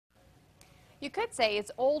You could say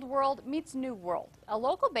it's old world meets new world. A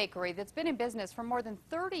local bakery that's been in business for more than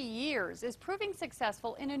 30 years is proving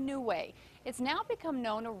successful in a new way. It's now become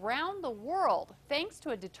known around the world thanks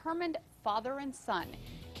to a determined father and son.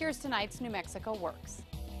 Here's tonight's New Mexico Works.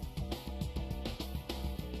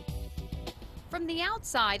 From the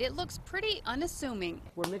outside, it looks pretty unassuming.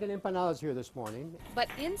 We're making empanadas here this morning. But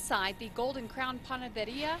inside the Golden Crown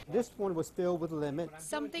Panaderia, this one was filled with lemon.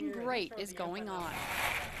 Something great is going on.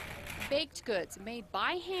 Baked goods made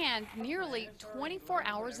by hand nearly 24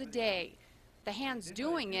 hours a day. The hands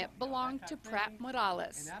doing it belong to Pratt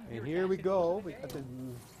Morales. And here we go. We got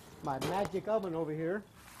my magic oven over here.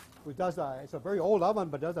 It's a very old oven,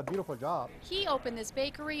 but does a beautiful job. He opened this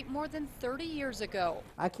bakery more than 30 years ago.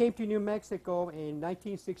 I came to New Mexico in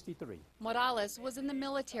 1963. Morales was in the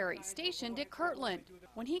military, stationed at Kirtland.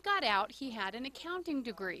 When he got out, he had an accounting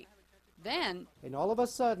degree. Then, and all of a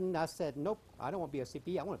sudden, I said, nope, I don't want to be a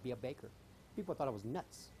CPA, I want to be a baker. People thought I was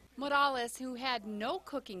nuts. Morales, who had no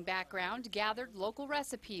cooking background, gathered local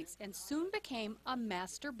recipes and soon became a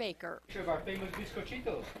master baker. Of our famous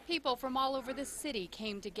bizcochitos. People from all over the city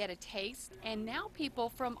came to get a taste, and now people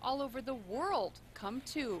from all over the world come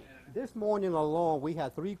too. This morning alone, we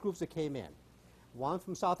had 3 groups that came in. One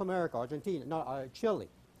from South America, Argentina, no, Chile,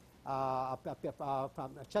 from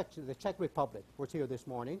the Czech Republic was here this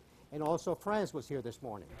morning. And also France was here this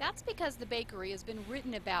morning. That's because the bakery has been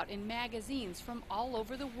written about in magazines from all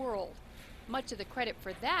over the world. Much of the credit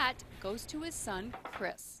for that goes to his son,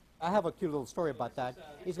 Chris. I have a cute little story about that.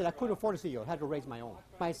 He said I couldn't afford a CEO, I had to raise my own.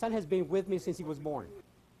 My son has been with me since he was born.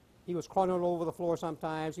 He was crawling all over the floor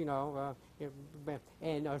sometimes, you know,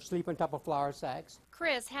 and sleep on top of flour sacks.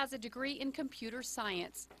 Chris has a degree in computer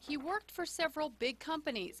science. He worked for several big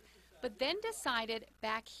companies, but then decided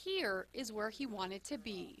back here is where he wanted to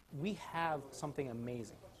be. We have something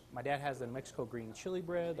amazing. My dad has the New Mexico green chili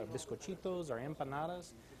bread, our bizcochitos, our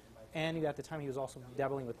empanadas, and at the time he was also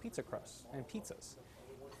dabbling with pizza crusts and pizzas.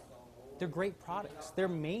 They're great products. They're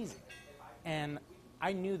amazing. And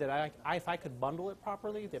I knew that if I could bundle it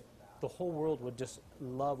properly, that the whole world would just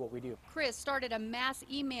love what we do. Chris started a mass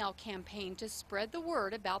email campaign to spread the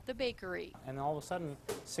word about the bakery. And all of a sudden,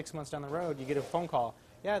 6 months down the road, you get a phone call.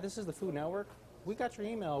 Yeah, this is the Food Network. We got your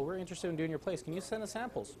email. We're interested in doing your place. Can you send us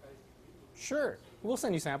samples? Sure. We'll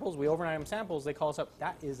send you samples. We overnight them samples. They call us up.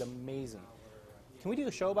 That is amazing. Can we do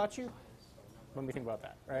a show about you? Let me think about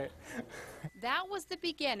that, right? That was the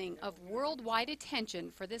beginning of worldwide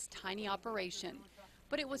attention for this tiny operation.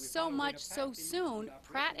 But it was so much so soon,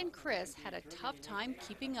 Pratt and Chris had a tough time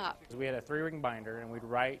keeping up. We had a 3-ring binder, and we'd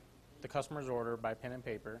write the customer's order by pen and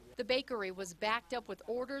paper. The bakery was backed up with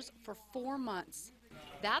orders for 4 months.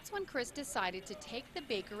 That's when Chris decided to take the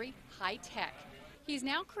bakery high-tech. He's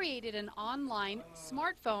now created an online,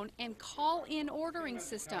 smartphone, and call-in ordering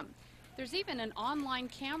system. There's even an online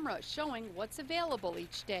camera showing what's available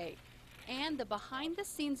each day. And the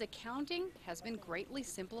behind-the-scenes accounting has been greatly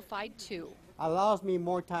simplified too. Allows me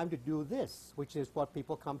more time to do this, which is what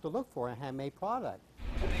people come to look for, a handmade product.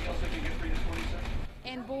 Anything else I can get for you this morning, sir?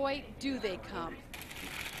 And boy, do they come.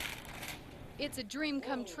 It's a dream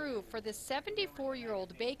come true for the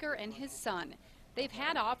 74-year-old baker and his son. They've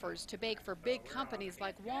had offers to bake for big companies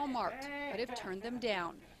like Walmart, but have turned them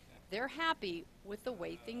down. They're happy with the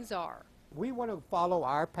way things are. We want to follow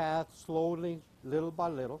our path slowly, little by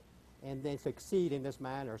little, and then succeed in this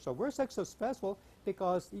manner. So we're successful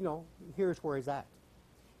because, you know, here's where it's at.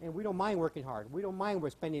 And we don't mind working hard. We don't mind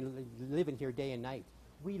we're living here day and night.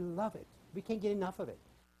 We love it. We can't get enough of it.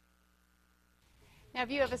 Now, if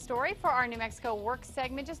you have a story for our New Mexico Works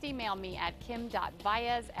segment, just email me at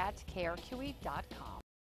kim.baez@krqe.com.